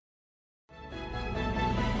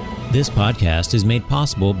This podcast is made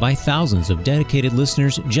possible by thousands of dedicated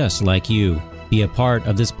listeners just like you. Be a part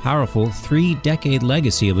of this powerful 3-decade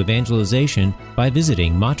legacy of evangelization by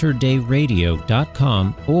visiting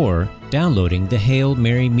materdeiradio.com or downloading the Hail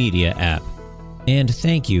Mary Media app. And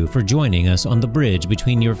thank you for joining us on the bridge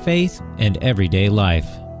between your faith and everyday life.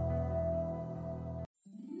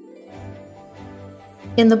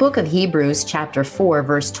 In the book of Hebrews, chapter 4,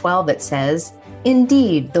 verse 12, it says,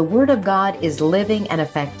 "Indeed, the word of God is living and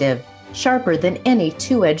effective, sharper than any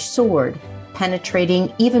two-edged sword,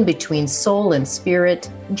 penetrating even between soul and spirit,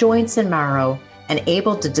 joints and marrow, and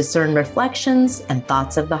able to discern reflections and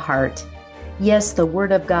thoughts of the heart." Yes, the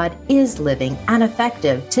word of God is living and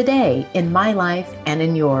effective today in my life and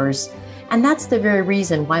in yours. And that's the very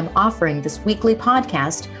reason why I'm offering this weekly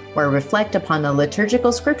podcast where I reflect upon the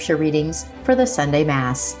liturgical scripture readings for the Sunday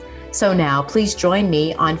Mass. So now, please join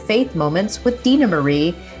me on Faith Moments with Dina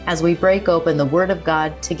Marie as we break open the Word of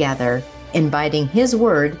God together, inviting His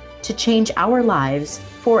Word to change our lives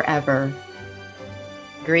forever.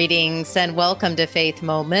 Greetings and welcome to Faith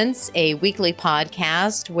Moments, a weekly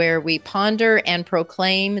podcast where we ponder and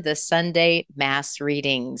proclaim the Sunday Mass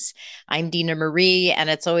readings. I'm Dina Marie,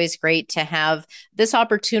 and it's always great to have this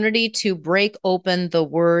opportunity to break open the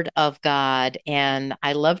Word of God. And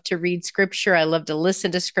I love to read Scripture. I love to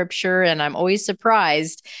listen to Scripture, and I'm always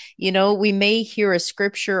surprised. You know, we may hear a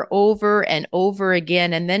Scripture over and over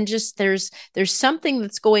again, and then just there's something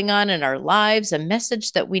that's going on in our lives, a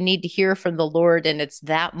message that we need to hear from the Lord, and it's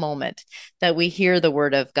that moment that we hear the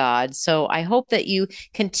word of God. So I hope that you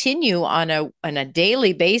continue on a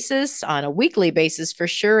daily basis, on a weekly basis for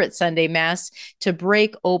sure at Sunday Mass, to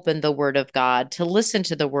break open the word of God, to listen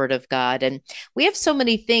to the word of God. And we have so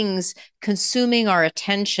many things consuming our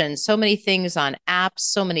attention, so many things on apps,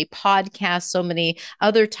 so many podcasts, so many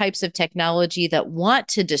other types of technology that want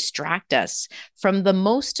to distract us from the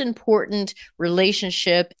most important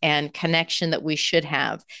relationship and connection that we should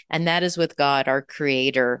have, and that is with God, our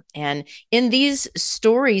Creator. And in these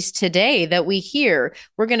stories today that we hear,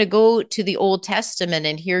 we're going to go to the Old Testament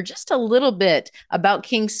and hear just a little bit about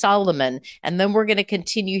King Solomon, and then we're going to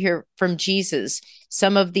continue here from Jesus,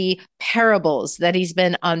 some of the parables that he's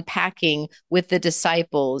been unpacking with the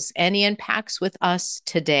disciples, and he unpacks with us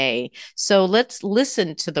today. So let's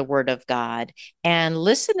listen to the word of God and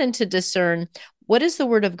listen and to discern, what is the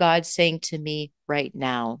word of God saying to me right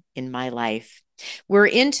now in my life? We're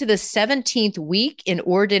into the 17th week in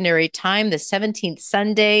Ordinary Time, the 17th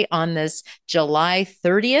Sunday on this July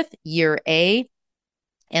 30th, year A.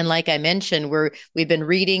 And like I mentioned, we've been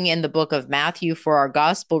reading in the book of Matthew for our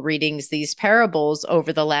gospel readings, these parables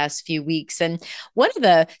over the last few weeks. And one of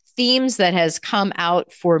the themes that has come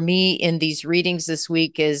out for me in these readings this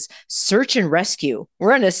week is search and rescue.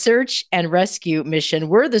 We're on a search and rescue mission.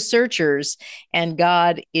 We're the searchers, and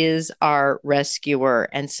God is our rescuer.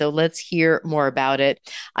 And so let's hear more about it.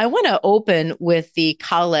 I want to open with the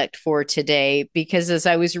collect for today, because as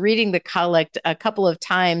I was reading the collect a couple of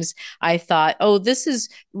times, I thought, oh, this is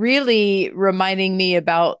really reminding me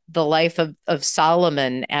about the life of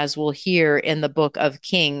Solomon, as we'll hear in the book of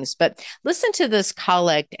Kings. But listen to this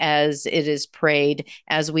collect as it is prayed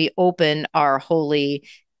as we open our holy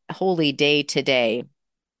day today.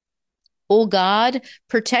 O God,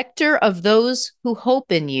 protector of those who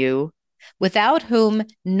hope in you, without whom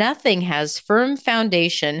nothing has firm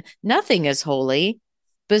foundation, nothing is holy,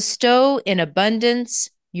 bestow in abundance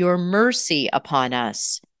your mercy upon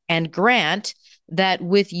us, and grant that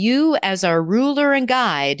with you as our ruler and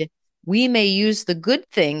guide, we may use the good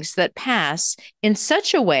things that pass in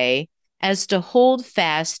such a way as to hold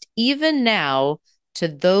fast even now to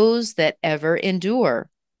those that ever endure.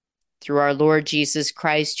 Through our Lord Jesus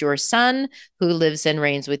Christ, your Son, who lives and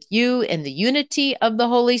reigns with you in the unity of the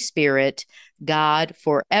Holy Spirit, God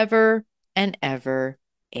forever and ever.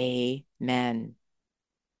 Amen.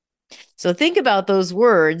 So think about those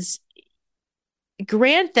words.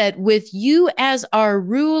 Grant that with you as our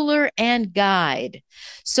ruler and guide.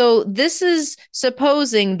 So this is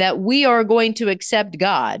supposing that we are going to accept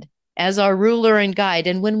God as our ruler and guide.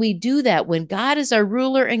 And when we do that, when God is our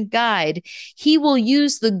ruler and guide, he will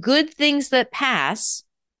use the good things that pass.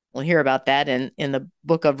 We'll hear about that in the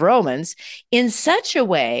book of Romans, in such a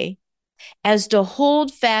way as to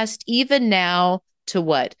hold fast even now to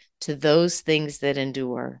what? To those things that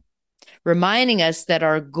endure. Reminding us that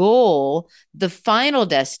our goal, the final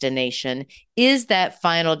destination, is that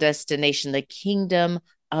final destination, the kingdom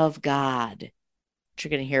of God, which you're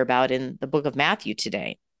going to hear about in the book of Matthew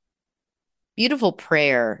today. Beautiful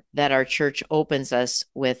prayer that our church opens us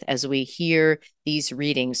with as we hear these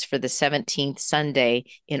readings for the 17th Sunday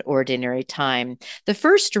in Ordinary Time. The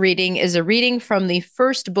first reading is a reading from the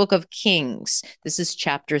first book of Kings. This is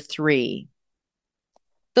chapter 3.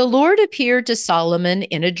 The Lord appeared to Solomon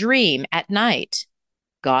in a dream at night.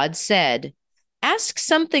 God said, "Ask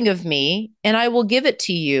something of me, and I will give it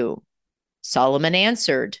to you." Solomon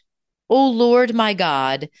answered, "O Lord my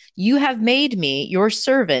God, you have made me your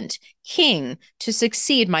servant, king, to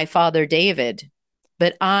succeed my father David.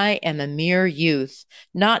 But I am a mere youth,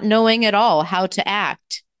 not knowing at all how to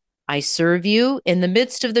act. I serve you in the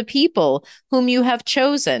midst of the people whom you have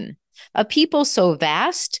chosen, a people so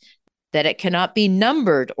vast that it cannot be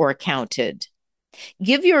numbered or counted.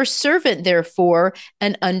 Give your servant, therefore,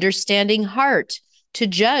 an understanding heart to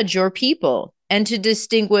judge your people and to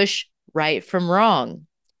distinguish right from wrong.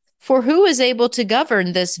 For who is able to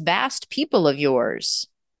govern this vast people of yours?"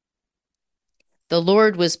 The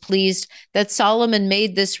Lord was pleased that Solomon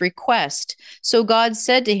made this request. So God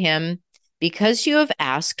said to him, "Because you have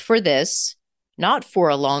asked for this, not for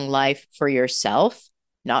a long life for yourself,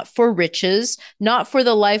 not for riches, not for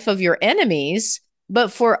the life of your enemies, but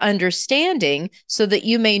for understanding, so that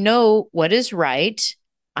you may know what is right,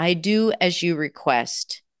 I do as you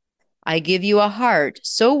request. I give you a heart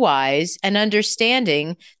so wise and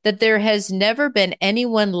understanding that there has never been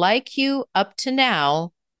anyone like you up to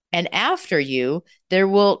now, and after you there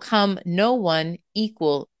will come no one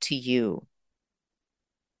equal to you."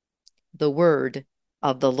 The word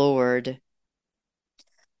of the Lord.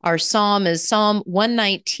 Our psalm is Psalm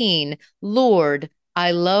 119, "Lord, I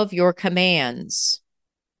love your commands."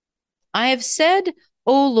 I have said,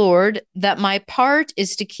 O Lord, that my part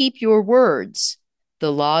is to keep your words.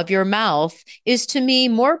 The law of your mouth is to me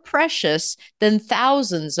more precious than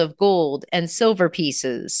thousands of gold and silver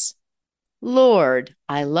pieces. Lord,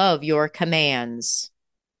 I love your commands.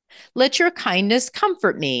 Let your kindness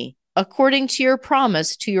comfort me, according to your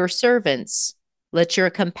promise to your servants. Let your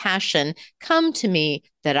compassion come to me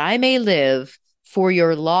that I may live, for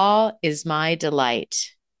your law is my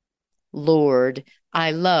delight. Lord, I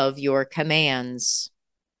love your commands.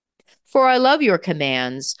 For I love your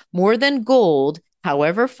commands more than gold,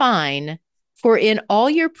 however fine. For in all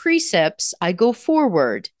your precepts I go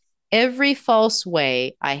forward. Every false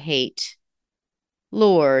way I hate.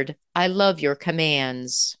 Lord, I love your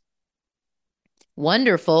commands.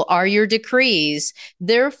 Wonderful are your decrees,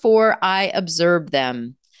 therefore I observe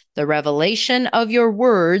them. The revelation of your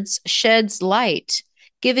words sheds light,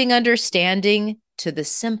 giving understanding to the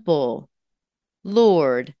simple.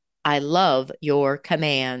 Lord, I love your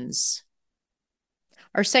commands.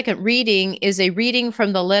 Our second reading is a reading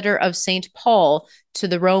from the letter of St. Paul to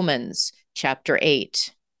the Romans, chapter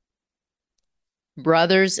 8.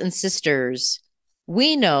 Brothers and sisters,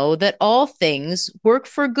 we know that all things work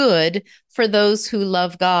for good for those who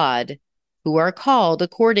love God, who are called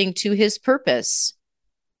according to his purpose.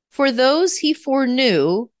 For those he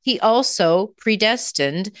foreknew, he also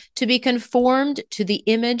predestined to be conformed to the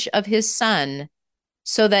image of his Son,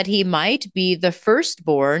 so that he might be the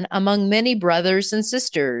firstborn among many brothers and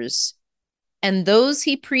sisters. And those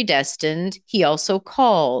he predestined, he also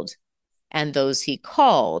called. And those he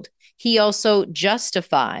called, he also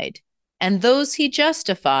justified. And those he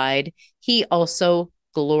justified, he also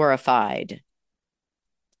glorified.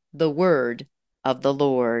 The word of the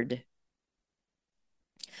Lord.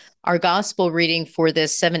 Our gospel reading for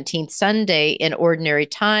this 17th Sunday in Ordinary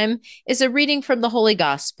Time is a reading from the Holy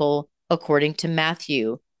Gospel according to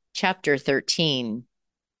Matthew, chapter 13.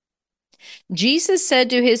 Jesus said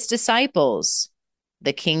to his disciples,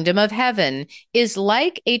 "The kingdom of heaven is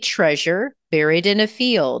like a treasure buried in a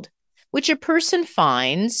field, which a person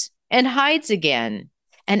finds and hides again,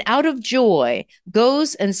 and out of joy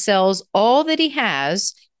goes and sells all that he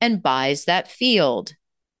has and buys that field.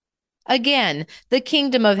 Again, the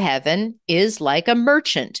kingdom of heaven is like a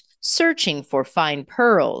merchant searching for fine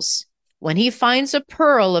pearls. When he finds a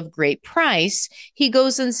pearl of great price, he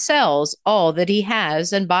goes and sells all that he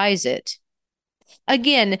has and buys it.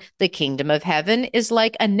 Again, the kingdom of heaven is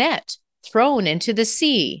like a net thrown into the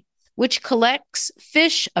sea, which collects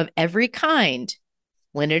fish of every kind.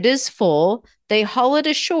 When it is full, they haul it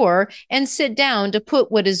ashore and sit down to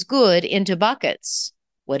put what is good into buckets.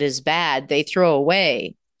 What is bad, they throw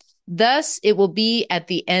away. Thus it will be at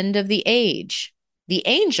the end of the age. The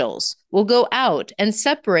angels will go out and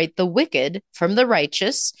separate the wicked from the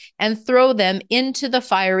righteous and throw them into the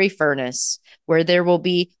fiery furnace, where there will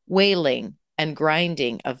be wailing and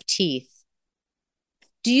grinding of teeth."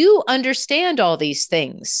 "Do you understand all these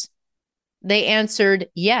things?" They answered,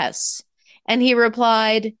 "Yes." And he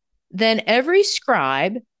replied, "Then every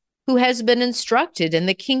scribe who has been instructed in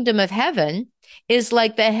the kingdom of heaven is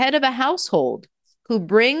like the head of a household who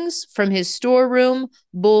brings from his storeroom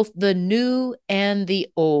both the new and the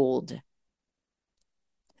old.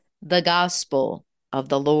 The gospel of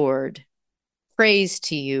the Lord. Praise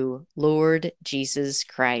to you, Lord Jesus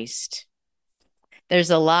Christ.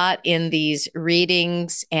 There's a lot in these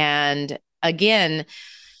readings, and again,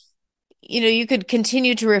 you could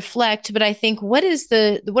continue to reflect, but I think what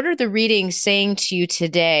are the readings saying to you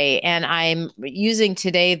today? And I'm using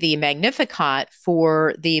today the Magnificat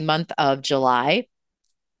for the month of July.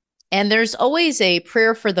 And there's always a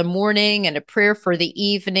prayer for the morning and a prayer for the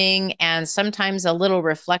evening, and sometimes a little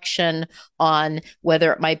reflection on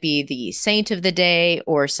whether it might be the saint of the day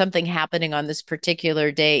or something happening on this particular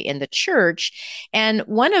day in the church. And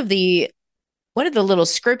one of the little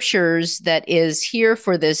scriptures that is here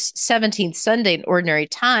for this 17th Sunday in Ordinary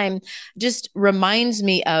Time just reminds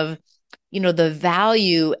me of the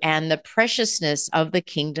value and the preciousness of the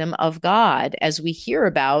kingdom of God, as we hear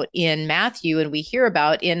about in Matthew and we hear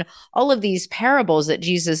about in all of these parables that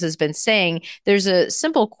Jesus has been saying. There's a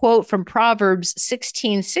simple quote from Proverbs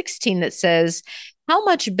 16:16 that says, "How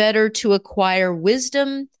much better to acquire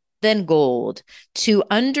wisdom than gold, to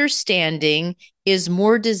understanding is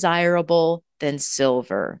more desirable than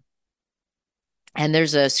silver." And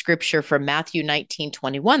there's a scripture from Matthew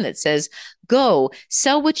 19:21 that says, "Go,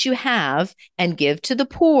 sell what you have and give to the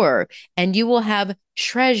poor, and you will have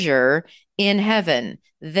treasure in heaven.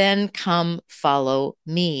 Then come follow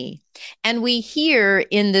me." And we hear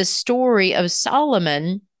in this story of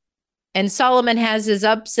Solomon, and Solomon has his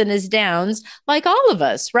ups and his downs, like all of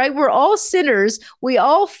us, right? We're all sinners. We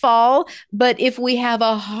all fall. But if we have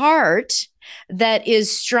a heart that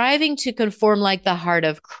is striving to conform like the heart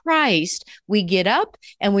of Christ, we get up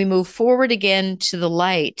and we move forward again to the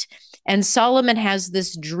light. And Solomon has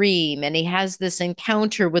this dream and he has this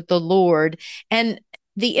encounter with the Lord. And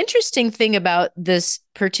the interesting thing about this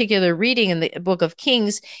particular reading in the book of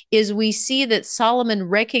Kings is we see that Solomon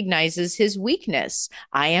recognizes his weakness.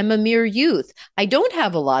 I am a mere youth. I don't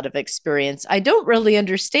have a lot of experience. I don't really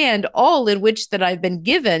understand all in which that I've been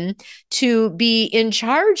given to be in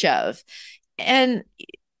charge of. And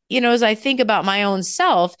as I think about my own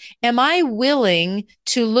self, am I willing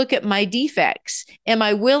to look at my defects? Am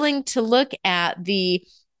I willing to look at the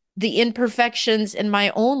imperfections in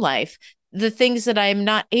my own life, the things that I'm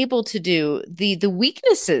not able to do, the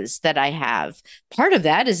weaknesses that I have? Part of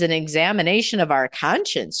that is an examination of our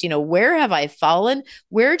conscience. Where have I fallen?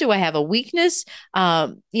 Where do I have a weakness?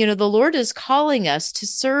 The Lord is calling us to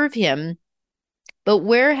serve him. But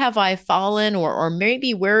where have I fallen? Or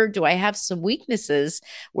maybe where do I have some weaknesses?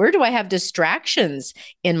 Where do I have distractions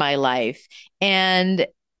in my life? And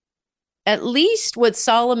at least what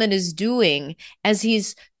Solomon is doing as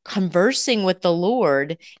he's conversing with the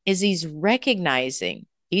Lord is he's recognizing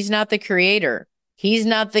he's not the creator. He's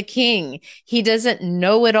not the king. He doesn't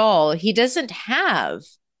know it all. He doesn't have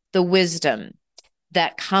the wisdom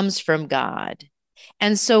that comes from God.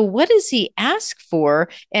 And so what does he ask for?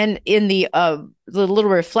 And in the little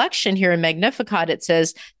reflection here in Magnificat, it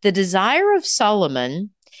says, "The desire of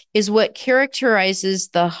Solomon is what characterizes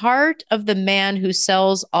the heart of the man who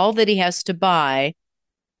sells all that he has to buy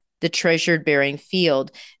the treasured bearing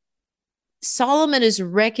field." Solomon is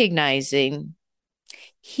recognizing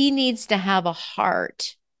he needs to have a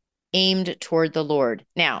heart aimed toward the Lord.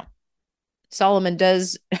 Now, Solomon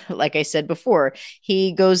does, like I said before,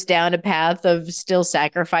 he goes down a path of still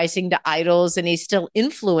sacrificing to idols, and he's still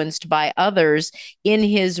influenced by others in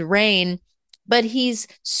his reign, but he's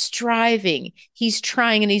striving, he's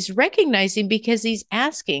trying, and he's recognizing, because he's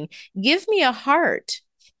asking, give me a heart.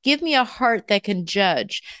 Give me a heart that can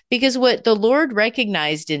judge. Because what the Lord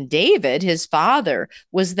recognized in David, his father,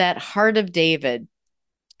 was that heart of David.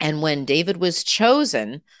 And when David was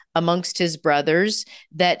chosen amongst his brothers,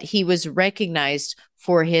 that he was recognized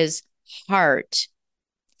for his heart.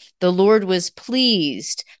 The Lord was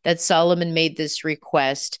pleased that Solomon made this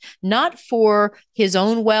request, not for his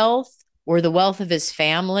own wealth or the wealth of his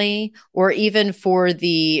family, or even for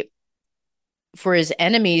his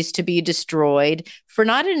enemies to be destroyed, for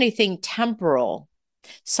not anything temporal.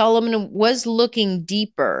 Solomon was looking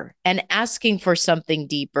deeper and asking for something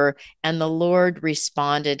deeper, and the Lord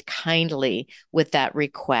responded kindly with that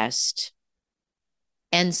request.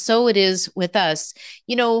 And so it is with us.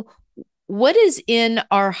 What is in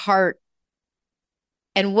our heart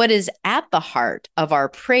and what is at the heart of our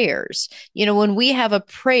prayers? When we have a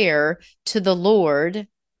prayer to the Lord,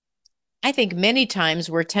 I think many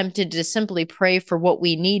times we're tempted to simply pray for what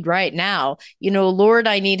we need right now. Lord,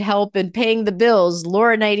 I need help in paying the bills.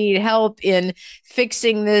 Lord, I need help in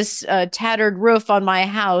fixing this tattered roof on my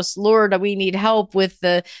house. Lord, we need help with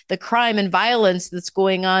the crime and violence that's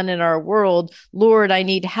going on in our world. Lord, I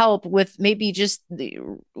need help with maybe just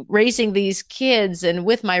raising these kids and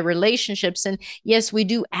with my relationships. And yes, we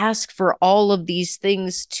do ask for all of these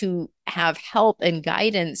things to have help and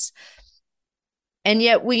guidance. And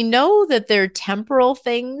yet we know that they're temporal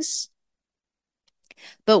things.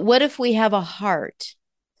 But what if we have a heart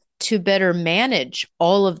to better manage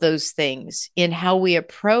all of those things in how we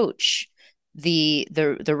approach the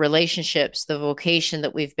relationships, the vocation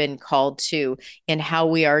that we've been called to, and how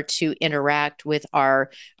we are to interact with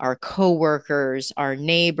our coworkers, our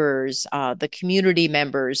neighbors, the community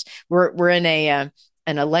members. We're in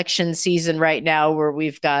an election season right now where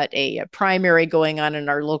we've got a primary going on in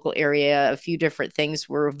our local area, a few different things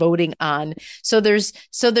we're voting on. So there's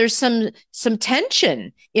some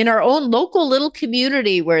tension in our own local little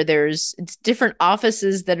community where there's different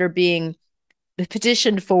offices that are being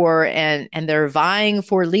petitioned for, and they're vying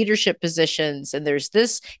for leadership positions, and there's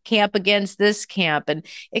this camp against this camp, and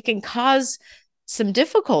it can cause some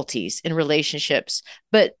difficulties in relationships.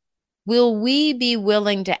 But will we be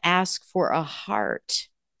willing to ask for a heart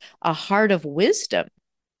of wisdom?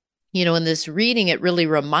 In this reading, it really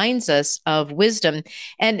reminds us of wisdom.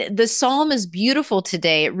 And the psalm is beautiful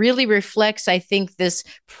today. It really reflects, I think, this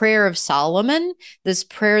prayer of Solomon, this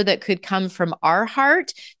prayer that could come from our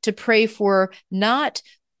heart to pray for not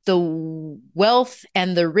the wealth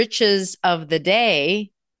and the riches of the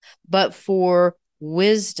day, but for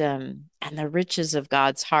wisdom and the riches of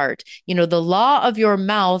God's heart. The law of your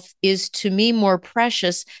mouth is to me more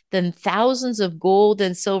precious than thousands of gold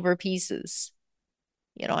and silver pieces.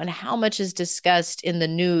 And how much is discussed in the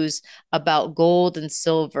news about gold and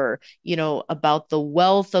silver, about the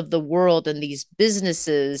wealth of the world and these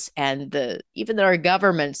businesses and even our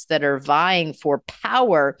governments that are vying for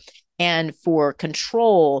power and for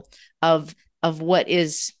control of what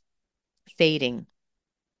is fading.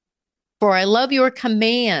 For I love your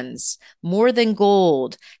commands more than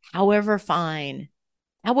gold, however fine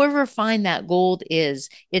that gold is,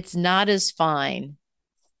 it's not as fine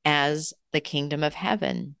as the kingdom of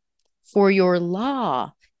heaven. For your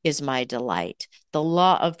law is my delight, the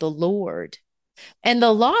law of the Lord. And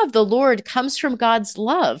the law of the Lord comes from God's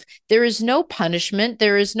love. There is no punishment.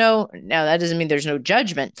 Now that doesn't mean there's no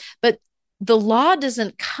judgment, but the law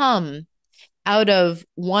doesn't come out of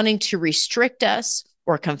wanting to restrict us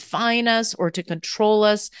or confine us or to control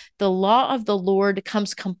us. The law of the Lord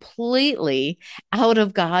comes completely out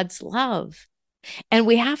of God's love. And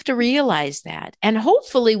we have to realize that. And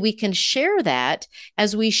hopefully we can share that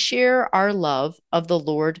as we share our love of the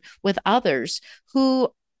Lord with others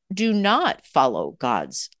who do not follow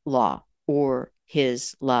God's law or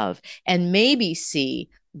his love, and maybe see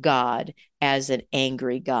God as an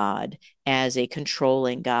angry God, as a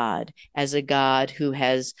controlling God, as a God who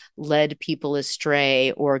has led people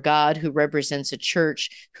astray, or a God who represents a church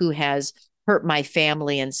who has hurt my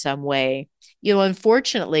family in some way.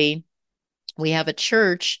 Unfortunately, we have a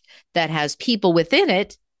church that has people within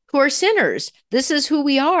it who are sinners. This is who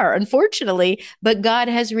we are, unfortunately, but God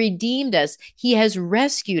has redeemed us. He has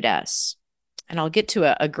rescued us. And I'll get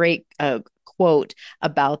to a great quote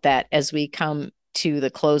about that as we come to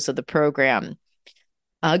the close of the program.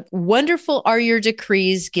 Wonderful are your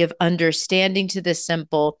decrees, give understanding to the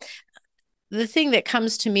simple. The thing that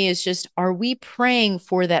comes to me is just, are we praying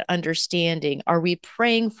for that understanding? Are we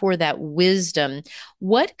praying for that wisdom?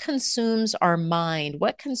 What consumes our mind?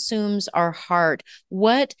 What consumes our heart?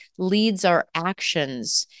 What leads our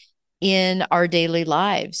actions in our daily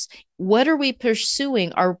lives? What are we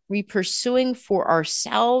pursuing? Are we pursuing for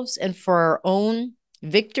ourselves and for our own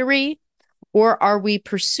victory? Or are we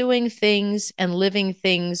pursuing things and living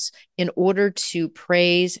things in order to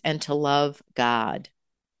praise and to love God?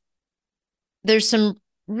 There's some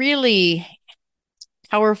really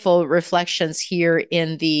powerful reflections here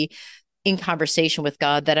in conversation with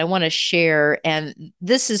God that I want to share. And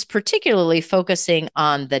this is particularly focusing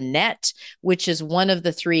on the net, which is one of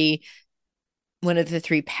the three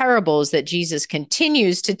parables that Jesus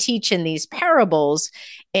continues to teach in these parables.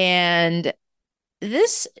 And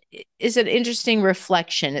this is an interesting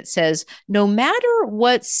reflection. It says, no matter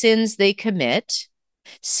what sins they commit,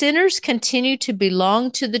 sinners continue to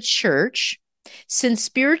belong to the church, since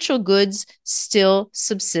spiritual goods still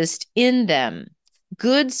subsist in them.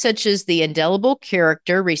 Goods such as the indelible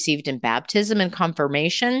character received in baptism and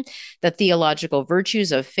confirmation, the theological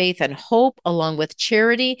virtues of faith and hope, along with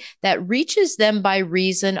charity that reaches them by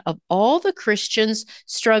reason of all the Christians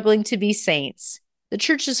struggling to be saints. The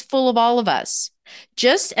church is full of all of us.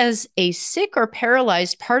 Just as a sick or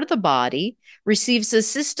paralyzed part of the body receives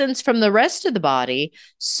assistance from the rest of the body,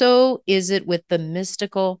 so is it with the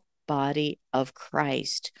mystical body of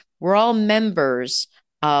Christ. We're all members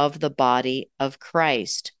of the body of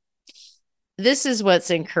Christ. This is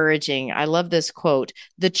what's encouraging. I love this quote.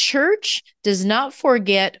 The church does not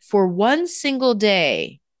forget for one single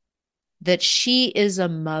day that she is a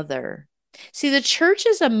mother. See, the church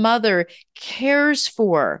as a mother cares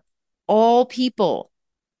for all people.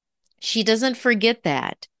 She doesn't forget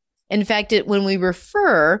that. In fact, when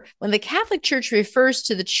the Catholic Church refers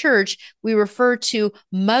to the church, we refer to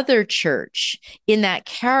Mother Church in that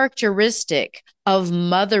characteristic of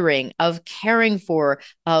mothering, of caring for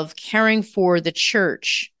the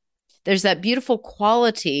church. There's that beautiful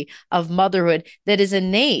quality of motherhood that is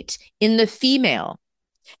innate in the female.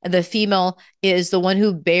 And the female is the one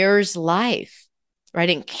who bears life, right?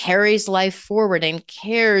 And carries life forward and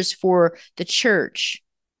cares for the church.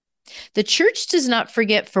 The church does not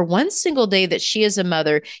forget for one single day that she is a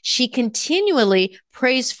mother. She continually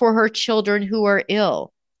prays for her children who are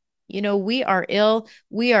ill. You know, we are ill,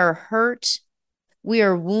 we are hurt, we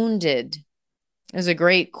are wounded. There's a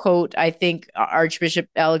great quote. I think Archbishop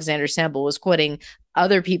Alexander Campbell was quoting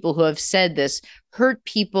other people who have said this: hurt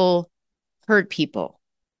people hurt people.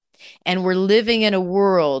 And we're living in a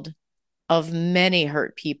world of many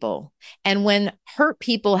hurt people. And when hurt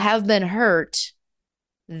people have been hurt,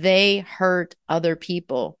 they hurt other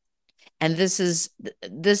people. And this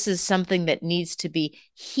is something that needs to be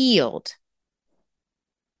healed.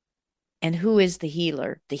 And who is the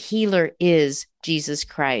healer? The healer is Jesus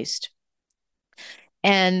Christ.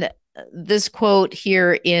 And this quote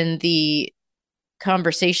here in the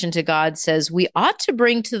Conversation to God says, we ought to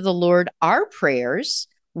bring to the Lord our prayers,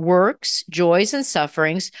 works, joys, and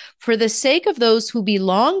sufferings for the sake of those who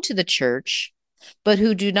belong to the church, but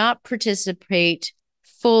who do not participate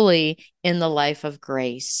fully in the life of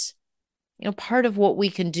grace. You know, part of what we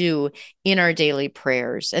can do in our daily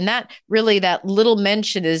prayers. And that little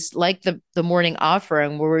mention is like the morning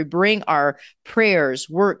offering, where we bring our prayers,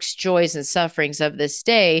 works, joys, and sufferings of this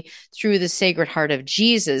day through the Sacred Heart of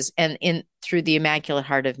Jesus and through the Immaculate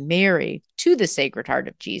Heart of Mary to the Sacred Heart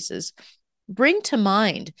of Jesus. Bring to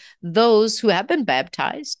mind those who have been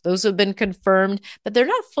baptized, those who have been confirmed, but they're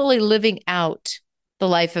not fully living out the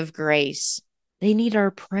life of grace. They need our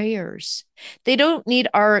prayers. They don't need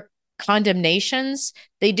our condemnations.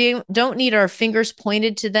 They don't need our fingers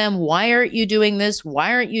pointed to them. Why aren't you doing this?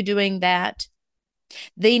 Why aren't you doing that?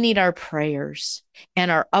 They need our prayers and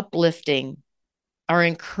our uplifting, our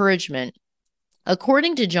encouragement.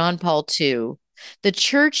 According to John Paul II, the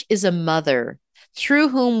church is a mother through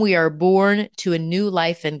whom we are born to a new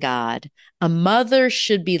life in God. A mother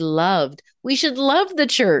should be loved. We should love the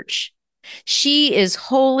church. She is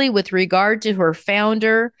holy with regard to her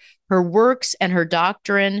founder, her works, and her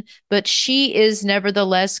doctrine, but she is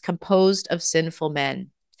nevertheless composed of sinful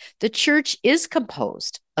men. The church is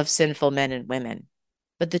composed of sinful men and women,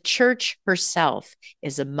 but the church herself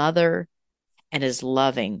is a mother and is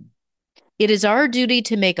loving. It is our duty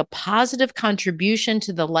to make a positive contribution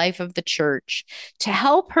to the life of the church, to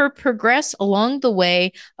help her progress along the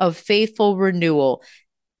way of faithful renewal.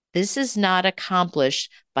 This is not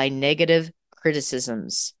accomplished by negative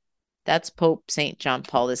criticisms. That's Pope St. John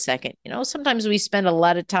Paul II. You know, sometimes we spend a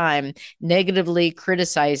lot of time negatively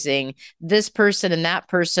criticizing this person and that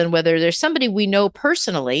person, whether there's somebody we know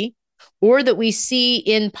personally or that we see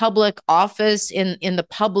in public office, in the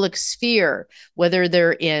public sphere, whether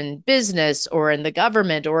they're in business or in the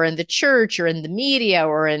government or in the church or in the media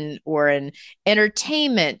or in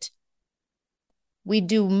entertainment. We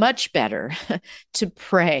do much better to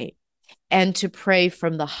pray, and to pray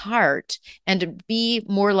from the heart, and to be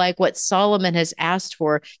more like what Solomon has asked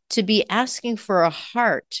for, to be asking for a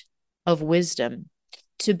heart of wisdom,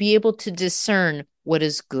 to be able to discern what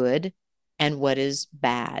is good and what is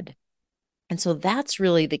bad. And so that's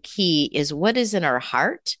really the key, is what is in our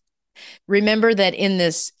heart. Remember that in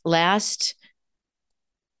this last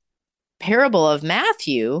parable of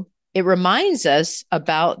Matthew, it reminds us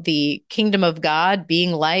about the kingdom of God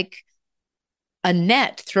being like a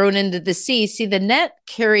net thrown into the sea. See, the net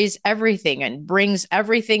carries everything and brings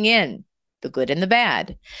everything in, the good and the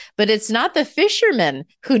bad. But it's not the fisherman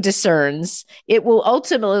who discerns. It will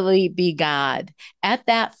ultimately be God. At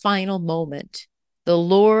that final moment, the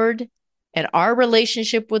Lord and our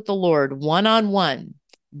relationship with the Lord one-on-one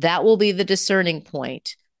That will be the discerning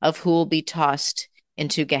point of who will be tossed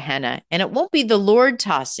into Gehenna. And it won't be the Lord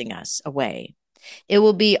tossing us away. It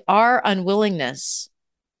will be our unwillingness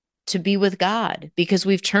to be with God because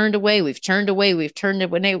we've turned away, we've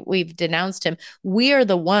denounced him. We are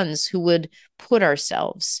the ones who would put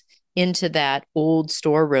ourselves into that old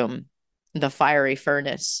storeroom, the fiery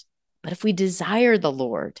furnace. But if we desire the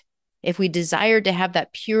Lord, if we desire to have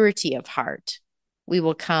that purity of heart, we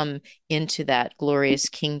will come into that glorious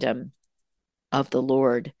kingdom of the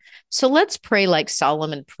Lord. So let's pray like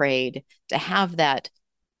Solomon prayed, to have that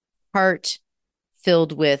heart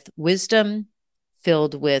filled with wisdom,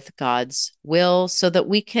 filled with God's will, so that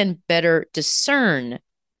we can better discern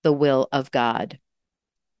the will of God.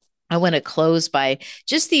 I want to close by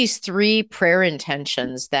just these 3 prayer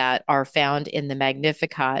intentions that are found in the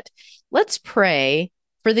Magnificat. Let's pray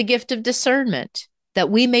for the gift of discernment, that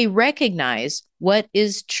we may recognize what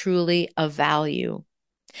is truly of value.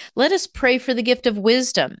 Let us pray for the gift of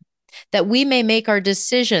wisdom, that we may make our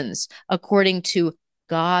decisions according to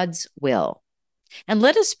God's will. And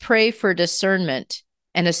let us pray for discernment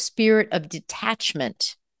and a spirit of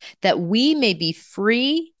detachment, that we may be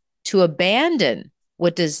free to abandon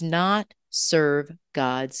what does not serve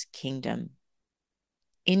God's kingdom.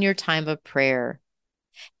 In your time of prayer,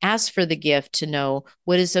 ask for the gift to know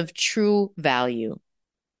what is of true value,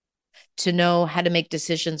 to know how to make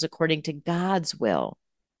decisions according to God's will,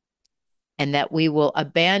 and that we will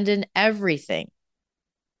abandon everything.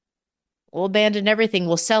 We'll abandon everything.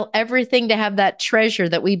 We'll sell everything to have that treasure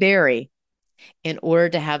that we bury in order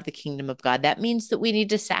to have the kingdom of God. That means that we need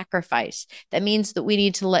to sacrifice. That means that we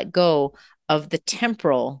need to let go of the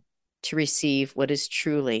temporal to receive what is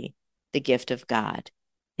truly the gift of God,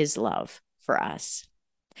 his love for us.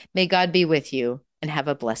 May God be with you and have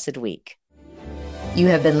a blessed week. You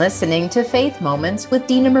have been listening to Faith Moments with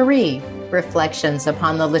Dina Marie, reflections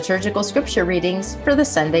upon the liturgical scripture readings for the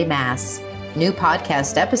Sunday Mass. New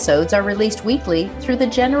podcast episodes are released weekly through the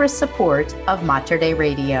generous support of Mater Dei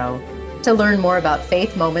Radio. To learn more about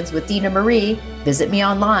Faith Moments with Dina Marie, visit me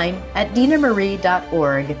online at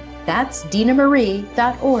dinamarie.org. That's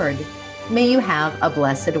dinamarie.org. May you have a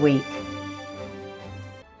blessed week.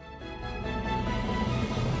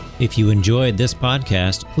 If you enjoyed this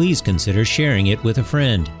podcast, please consider sharing it with a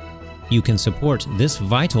friend. You can support this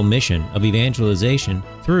vital mission of evangelization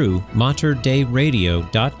through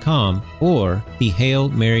materdeiradio.com or the Hail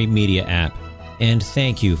Mary Media app. And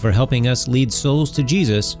thank you for helping us lead souls to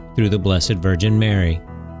Jesus through the Blessed Virgin Mary.